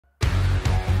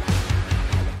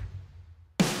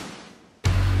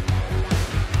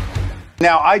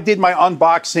Now, I did my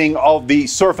unboxing of the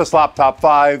Surface Laptop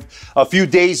 5 a few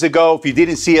days ago. If you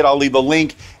didn't see it, I'll leave a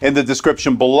link in the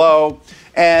description below.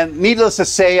 And needless to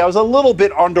say, I was a little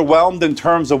bit underwhelmed in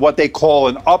terms of what they call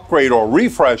an upgrade or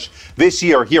refresh this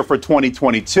year here for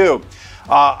 2022.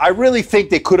 I really think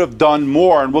they could have done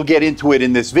more, and we'll get into it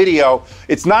in this video.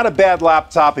 It's not a bad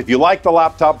laptop. If you like the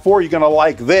Laptop 4, you're going to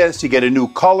like this. You get a new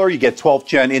color, you get 12th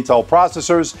gen Intel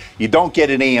processors. You don't get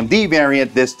an AMD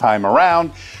variant this time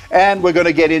around. And we're going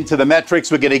to get into the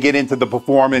metrics, we're going to get into the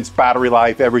performance, battery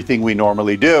life, everything we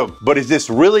normally do. But is this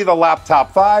really the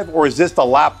Laptop 5 or is this the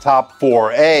Laptop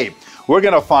 4A? We're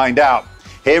going to find out.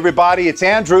 Hey everybody, it's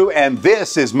Andrew, and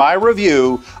this is my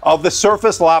review of the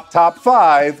Surface Laptop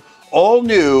 5, all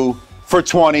new for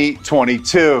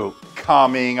 2022.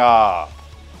 Coming up.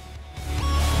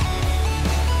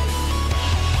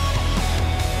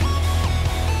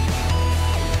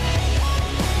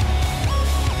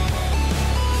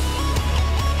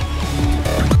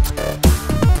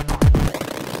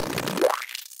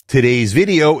 Today's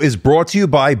video is brought to you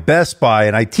by Best Buy,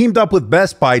 and I teamed up with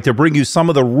Best Buy to bring you some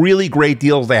of the really great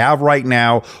deals they have right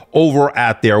now over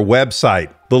at their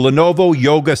website. The Lenovo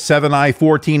Yoga 7i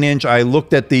 14-inch, I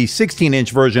looked at the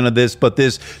 16-inch version of this, but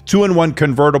this 2-in-1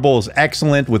 convertible is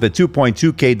excellent with a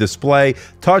 2.2K display,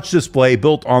 touch display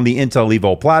built on the Intel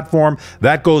Evo platform.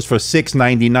 That goes for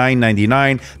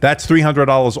 $699.99. That's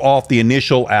 $300 off the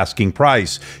initial asking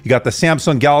price. You got the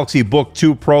Samsung Galaxy Book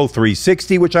 2 Pro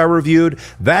 360, which I reviewed.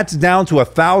 That's down to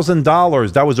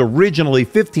 $1,000. That was originally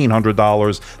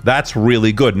 $1,500. That's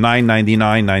really good,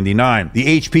 $999.99.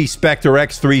 The HP Spectre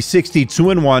X360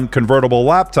 2-in-1 convertible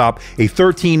laptop, a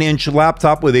 13-inch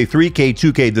laptop with a 3K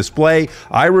 2K display.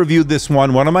 I reviewed this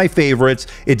one of my favorites.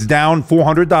 It's down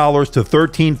 $400 to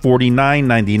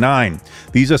 $1,349.99.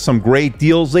 These are some great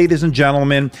deals, ladies and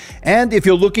gentlemen. And if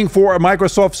you're looking for a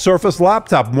Microsoft Surface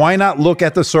laptop, why not look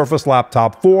at the Surface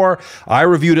Laptop 4? I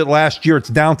reviewed it last year. It's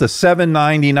down to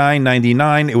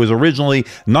 $799.99. It was originally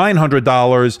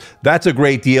 $900. That's a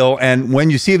great deal. And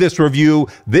when you see this review,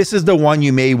 this is the one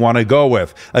you may want to go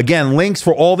with. Again, links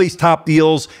for all these top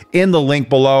deals in the link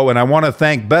below, and I want to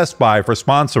thank Best Buy for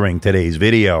sponsoring today's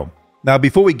video. Now,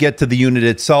 before we get to the unit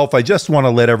itself, I just want to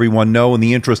let everyone know, in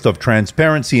the interest of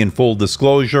transparency and full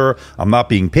disclosure, I'm not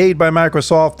being paid by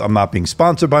Microsoft, I'm not being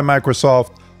sponsored by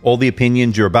Microsoft. All the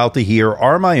opinions you're about to hear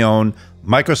are my own.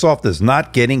 Microsoft is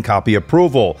not getting copy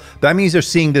approval. That means they're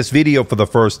seeing this video for the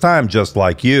first time, just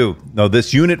like you. Now,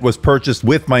 this unit was purchased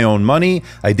with my own money.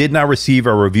 I did not receive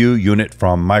a review unit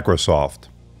from Microsoft.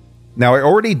 Now, I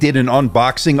already did an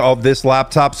unboxing of this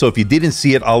laptop, so if you didn't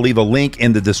see it, I'll leave a link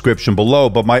in the description below.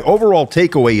 But my overall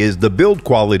takeaway is the build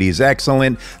quality is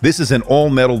excellent. This is an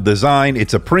all-metal design.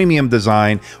 It's a premium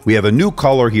design. We have a new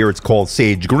color here. It's called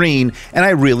Sage Green, and I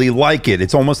really like it.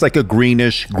 It's almost like a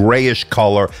greenish, grayish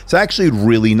color. It's actually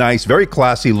really nice, very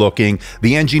classy looking.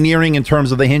 The engineering in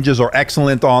terms of the hinges are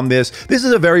excellent on this. This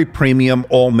is a very premium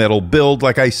all-metal build,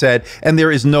 like I said, and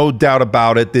there is no doubt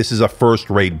about it. This is a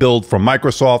first-rate build from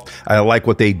Microsoft. I like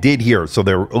what they did here. So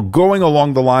they're going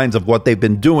along the lines of what they've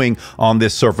been doing on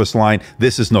this Surface line.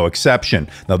 This is no exception.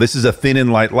 Now, this is a thin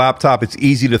and light laptop. It's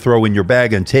easy to throw in your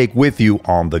bag and take with you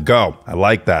on the go. I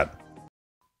like that.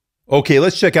 Okay,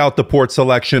 let's check out the port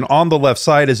selection. On the left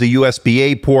side is a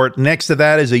USB-A port. Next to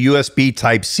that is a USB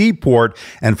Type-C port.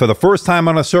 And for the first time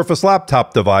on a Surface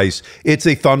laptop device, it's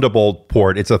a Thunderbolt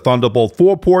port. It's a Thunderbolt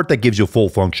 4 port that gives you full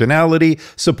functionality,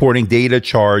 supporting data,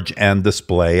 charge, and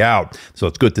display out. So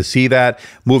it's good to see that.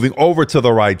 Moving over to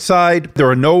the right side, there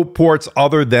are no ports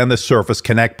other than the Surface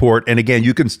Connect port. And again,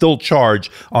 you can still charge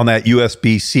on that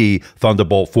USB-C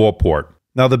Thunderbolt 4 port.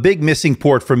 Now, the big missing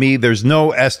port for me, there's no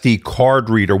SD card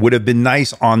reader. Would have been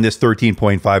nice on this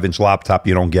 13.5-inch laptop.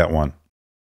 You don't get one.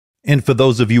 And for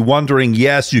those of you wondering,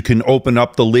 yes, you can open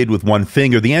up the lid with one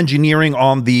finger. The engineering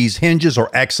on these hinges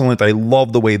are excellent. I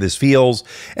love the way this feels.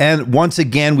 And once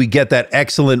again, we get that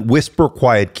excellent Whisper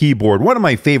Quiet keyboard. One of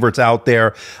my favorites out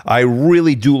there. I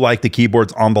really do like the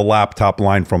keyboards on the laptop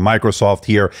line from Microsoft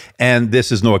here, and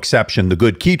this is no exception. The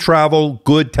good key travel,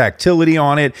 good tactility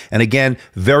on it, and again,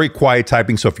 very quiet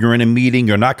typing. So if you're in a meeting,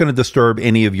 you're not going to disturb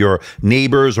any of your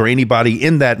neighbors or anybody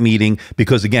in that meeting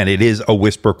because, again, it is a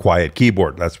Whisper Quiet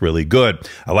keyboard. That's really good.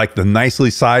 I like the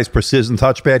nicely sized precision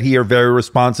touchpad here, very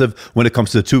responsive when it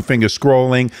comes to two-finger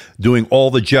scrolling, doing all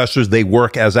the gestures. They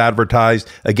work as advertised.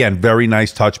 Again, very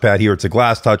nice touchpad here. It's a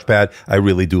glass touchpad. I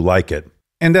really do like it.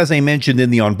 And as I mentioned in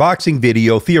the unboxing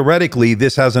video, theoretically,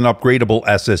 this has an upgradable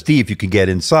SSD if you can get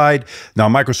inside. Now,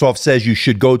 Microsoft says you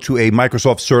should go to a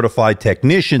Microsoft certified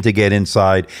technician to get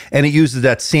inside, and it uses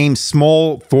that same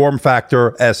small form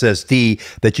factor SSD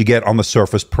that you get on the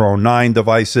Surface Pro 9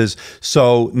 devices.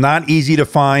 So not easy to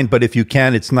find, but if you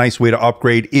can, it's a nice way to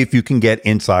upgrade if you can get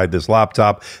inside this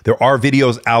laptop. There are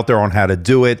videos out there on how to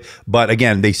do it, but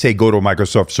again, they say go to a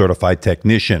Microsoft certified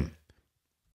technician.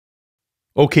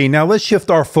 Okay, now let's shift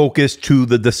our focus to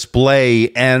the display,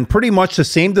 and pretty much the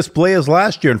same display as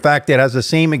last year. In fact, it has the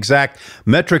same exact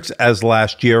metrics as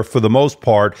last year for the most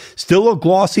part. Still a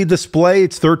glossy display.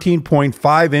 It's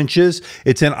 13.5 inches.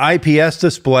 It's an IPS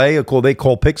display, they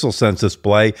call Pixel Sense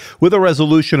display, with a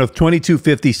resolution of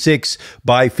 2256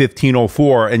 by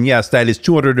 1504. And yes, that is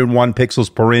 201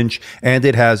 pixels per inch, and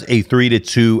it has a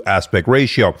 3:2 aspect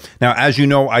ratio. Now, as you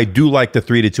know, I do like the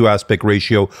 3:2 aspect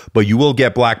ratio, but you will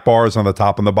get black bars on the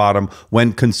top and the bottom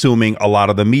when consuming a lot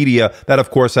of the media that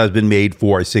of course has been made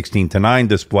for a 16:9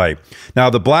 display. Now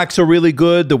the blacks are really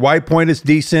good, the white point is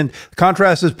decent,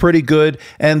 contrast is pretty good,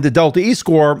 and the Delta E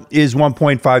score is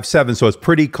 1.57, so it's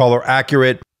pretty color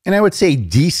accurate. And I would say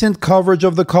decent coverage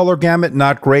of the color gamut,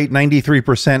 not great.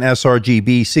 93%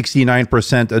 sRGB,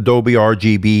 69% Adobe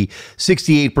RGB,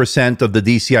 68% of the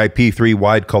DCI P3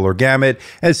 wide color gamut,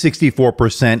 and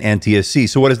 64% NTSC.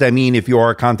 So what does that mean if you are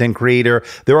a content creator?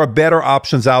 There are better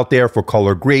options out there for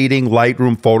color grading,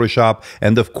 Lightroom, Photoshop,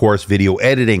 and of course video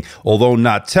editing. Although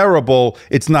not terrible,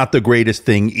 it's not the greatest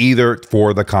thing either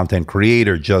for the content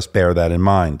creator. Just bear that in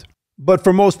mind. But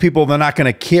for most people, they're not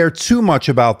going to care too much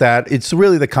about that. It's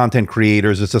really the content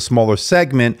creators. It's a smaller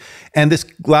segment. And this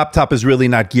laptop is really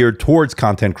not geared towards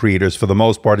content creators for the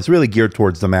most part. It's really geared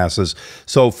towards the masses.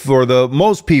 So for the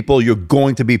most people, you're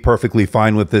going to be perfectly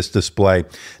fine with this display.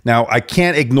 Now, I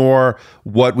can't ignore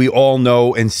what we all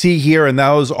know and see here, and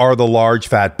those are the large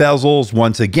fat bezels.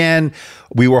 Once again,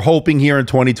 we were hoping here in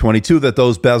 2022 that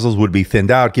those bezels would be thinned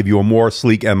out, give you a more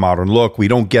sleek and modern look. We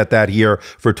don't get that here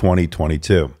for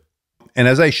 2022. And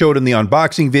as I showed in the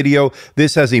unboxing video,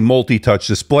 this has a multi-touch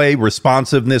display.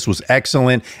 Responsiveness was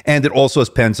excellent, and it also has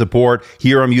pen support.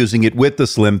 Here I'm using it with the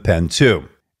Slim Pen 2.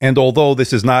 And although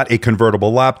this is not a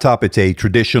convertible laptop, it's a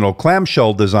traditional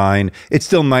clamshell design, it's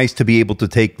still nice to be able to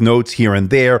take notes here and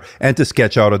there and to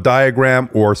sketch out a diagram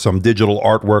or some digital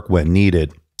artwork when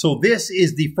needed. So this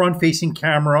is the front-facing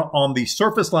camera on the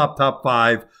Surface Laptop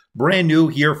 5, brand new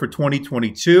here for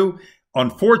 2022.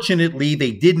 Unfortunately,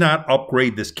 they did not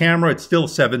upgrade this camera. It's still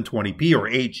 720p or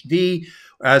HD,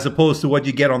 as opposed to what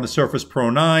you get on the Surface Pro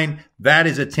 9. That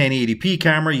is a 1080p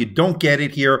camera. You don't get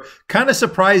it here. Kind of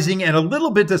surprising and a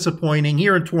little bit disappointing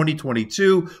here in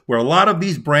 2022, where a lot of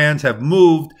these brands have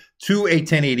moved to a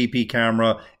 1080p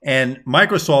camera, and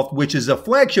Microsoft, which is a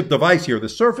flagship device here, the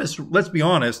Surface, let's be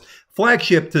honest,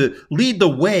 flagship to lead the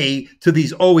way to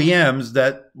these OEMs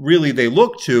that really they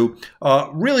look to,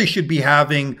 really should be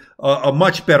having a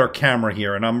much better camera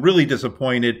here. And I'm really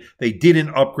disappointed they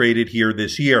didn't upgrade it here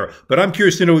this year. But I'm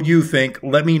curious to know what you think.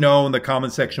 Let me know in the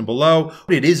comment section below.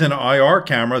 It is an IR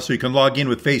camera, so you can log in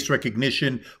with face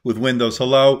recognition with Windows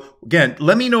Hello. Again,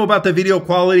 let me know about the video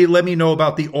quality. Let me know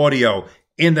about the audio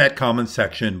in that comment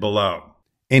section below.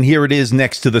 And here it is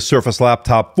next to the Surface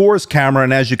Laptop 4's camera,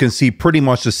 and as you can see, pretty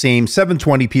much the same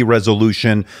 720p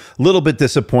resolution. A little bit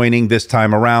disappointing this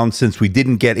time around since we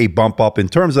didn't get a bump up in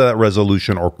terms of that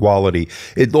resolution or quality.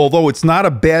 Although it's not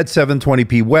a bad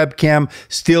 720p webcam,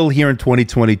 still here in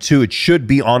 2022, it should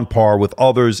be on par with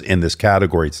others in this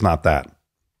category. It's not that.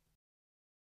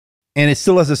 And it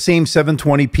still has the same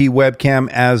 720p webcam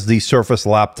as the Surface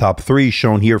Laptop 3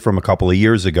 shown here from a couple of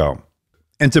years ago.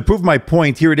 And to prove my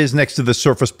point, here it is next to the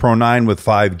Surface Pro 9 with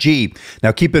 5G.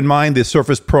 Now keep in mind the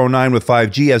Surface Pro 9 with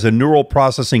 5G has a neural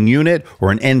processing unit,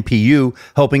 or an NPU,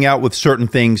 helping out with certain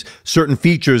things, certain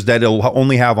features that it'll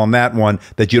only have on that one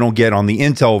that you don't get on the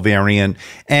Intel variant.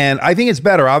 And I think it's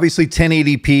better. Obviously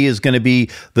 1080p is going to be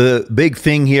the big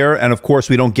thing here, and of course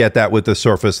we don't get that with the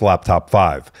Surface Laptop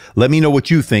 5. Let me know what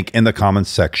you think in the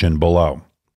comments section below.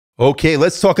 Okay,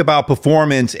 let's talk about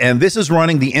performance, and this is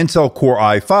running the Intel Core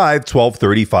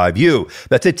i5-1235U.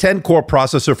 That's a 10-core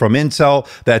processor from Intel.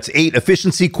 That's 8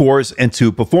 efficiency cores and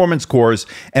 2 performance cores.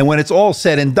 And when it's all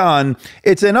said and done,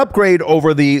 it's an upgrade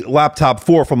over the Laptop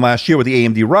 4 from last year with the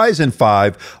AMD Ryzen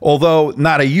 5, although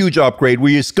not a huge upgrade.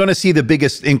 Where you're going to see the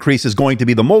biggest increase is going to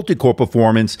be the multi-core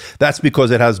performance. That's because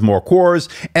it has more cores.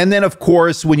 And then, of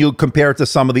course, when you compare it to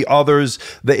some of the others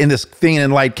in this thin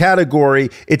and light category,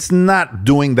 it's not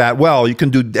doing that that well. You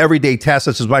can do everyday tasks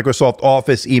such as Microsoft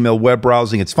Office, email, web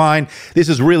browsing. It's fine. This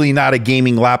is really not a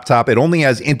gaming laptop. It only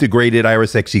has integrated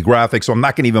Iris Xe graphics, so I'm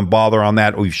not going to even bother on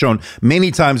that. We've shown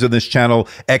many times on this channel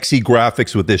Xe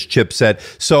graphics with this chipset,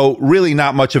 so really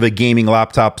not much of a gaming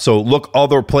laptop. So look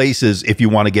other places if you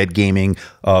want to get gaming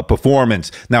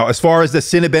performance. Now, as far as the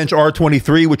Cinebench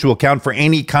R23, which will account for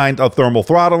any kind of thermal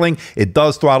throttling, it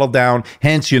does throttle down.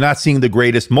 Hence, you're not seeing the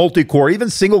greatest multi-core, even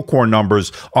single-core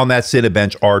numbers on that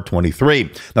Cinebench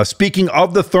R23. Now, speaking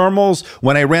of the thermals,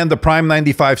 when I ran the Prime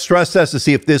 95 stress test to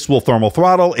see if this will thermal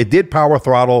throttle, it did power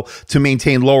throttle to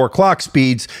maintain lower clock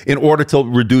speeds in order to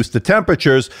reduce the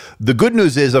temperatures. The good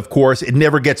news is, of course, it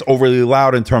never gets overly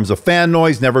loud in terms of fan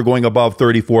noise, never going above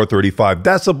 34, 35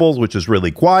 decibels, which is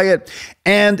really quiet.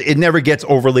 And it never gets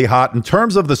overly hot in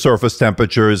terms of the surface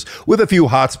temperatures, with a few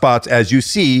hot spots as you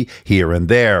see here and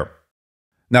there.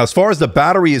 Now, as far as the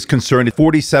battery is concerned, it's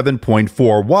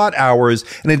 47.4 watt hours,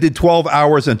 and it did 12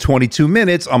 hours and 22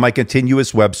 minutes on my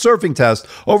continuous web surfing test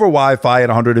over Wi-Fi at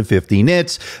 150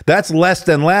 nits. That's less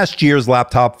than last year's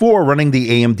laptop 4 running the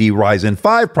AMD Ryzen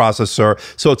 5 processor,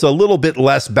 so it's a little bit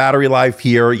less battery life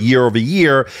here year over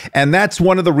year, and that's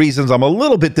one of the reasons I'm a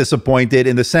little bit disappointed,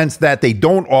 in the sense that they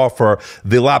don't offer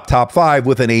the laptop 5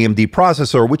 with an AMD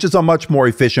processor, which is a much more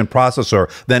efficient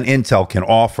processor than Intel can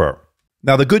offer.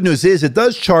 Now, the good news is it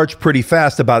does charge pretty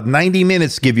fast, about 90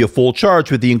 minutes to give you a full charge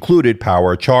with the included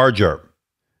power charger.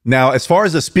 Now, as far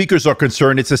as the speakers are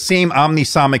concerned, it's the same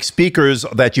Omnisonic speakers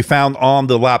that you found on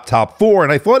the laptop 4,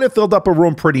 and I thought it filled up a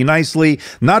room pretty nicely.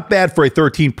 Not bad for a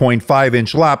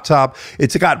 13.5-inch laptop.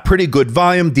 It's got pretty good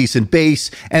volume, decent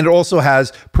bass, and it also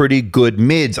has pretty good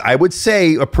mids. I would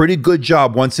say a pretty good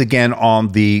job, once again, on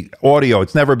the audio.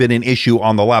 It's never been an issue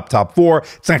on the laptop 4.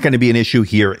 It's not going to be an issue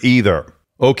here either.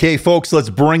 Okay, folks, let's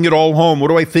bring it all home. What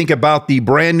do I think about the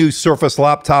brand new Surface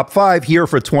Laptop 5 here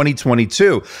for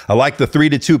 2022? I like the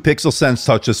 3:2 pixel sense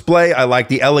touch display. I like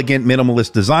the elegant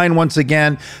minimalist design once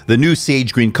again. The new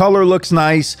sage green color looks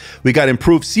nice. We got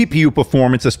improved CPU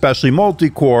performance, especially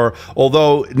multi-core,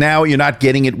 although now you're not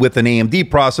getting it with an AMD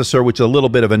processor, which is a little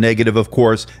bit of a negative, of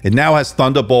course. It now has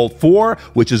Thunderbolt 4,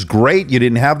 which is great. You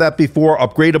didn't have that before.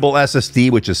 Upgradable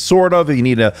SSD, which is sort of, you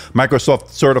need a Microsoft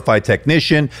certified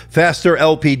technician. Faster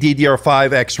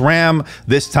LPDDR5X RAM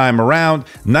this time around.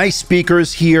 Nice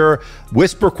speakers here.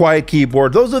 Whisper quiet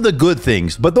keyboard. Those are the good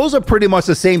things, but those are pretty much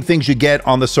the same things you get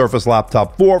on the Surface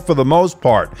Laptop 4 for the most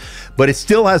part. But it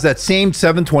still has that same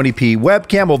 720p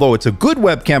webcam, although it's a good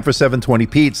webcam for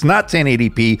 720p. It's not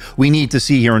 1080p we need to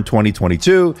see here in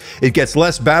 2022. It gets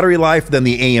less battery life than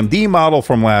the AMD model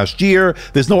from last year.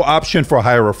 There's no option for a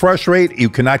higher refresh rate. You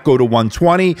cannot go to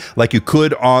 120 like you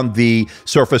could on the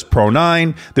Surface Pro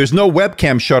 9. There's no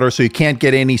webcam shutter, so you can't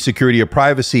get any security or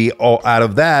privacy out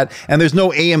of that. And there's no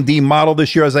AMD model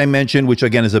this year, as I mentioned, which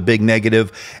again is a big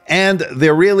negative. And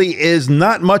there really is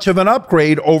not much of an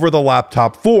upgrade over the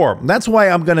laptop 4. That's why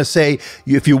I'm going to say,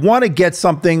 if you want to get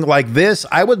something like this,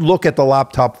 I would look at the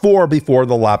laptop 4 before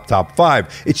the laptop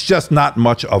 5. It's just not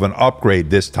much of an upgrade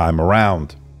this time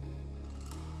around.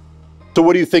 So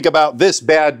what do you think about this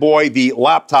bad boy, the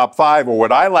laptop 5, or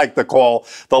what I like to call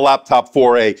the laptop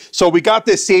 4A? So we got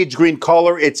this sage green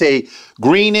color. It's a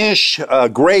greenish,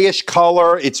 grayish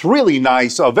color. It's really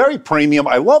nice, very premium.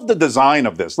 I love the design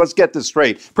of this. Let's get this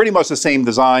straight. Pretty much the same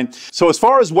design. So as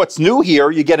far as what's new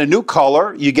here, you get a new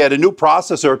color, you get a new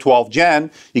processor, 12th gen,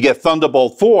 you get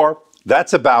Thunderbolt 4.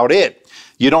 That's about it.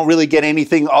 You don't really get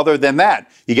anything other than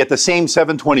that. You get the same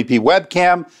 720p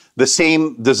webcam, the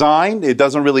same design, it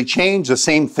doesn't really change, the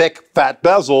same thick, fat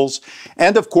bezels,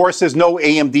 and of course, there's no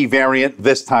AMD variant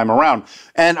this time around.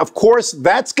 And of course,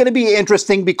 that's going to be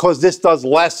interesting because this does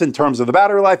less in terms of the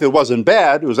battery life. It wasn't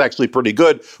bad, it was actually pretty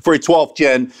good for a 12th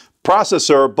gen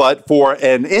processor, but for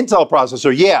an Intel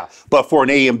processor, yeah. But for an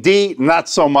AMD, not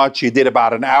so much. You did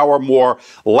about an hour more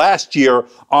last year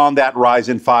on that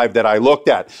Ryzen 5 that I looked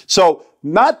at. So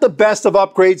not the best of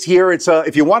upgrades here. It's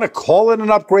if you want to call it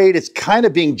an upgrade, it's kind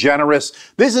of being generous.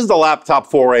 This is the laptop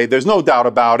 4A. There's no doubt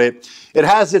about it. It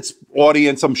has its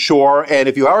audience, I'm sure. And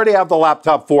if you already have the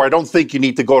laptop 4, I don't think you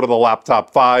need to go to the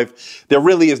laptop 5. There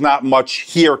really is not much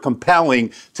here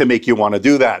compelling to make you want to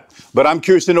do that. But I'm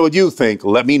curious to know what you think.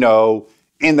 Let me know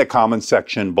in the comment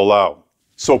section below.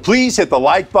 So please hit the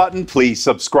like button. Please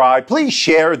subscribe. Please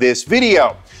share this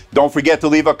video. Don't forget to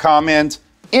leave a comment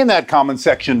in that comment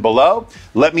section below.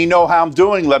 Let me know how I'm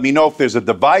doing. Let me know if there's a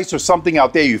device or something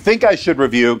out there you think I should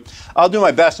review. I'll do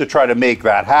my best to try to make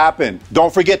that happen.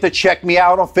 Don't forget to check me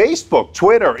out on Facebook,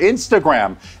 Twitter,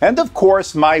 Instagram, and of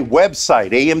course my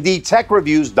website,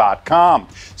 amdtechreviews.com.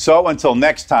 So until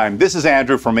next time, this is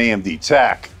Andrew from AMD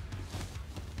Tech.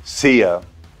 See ya.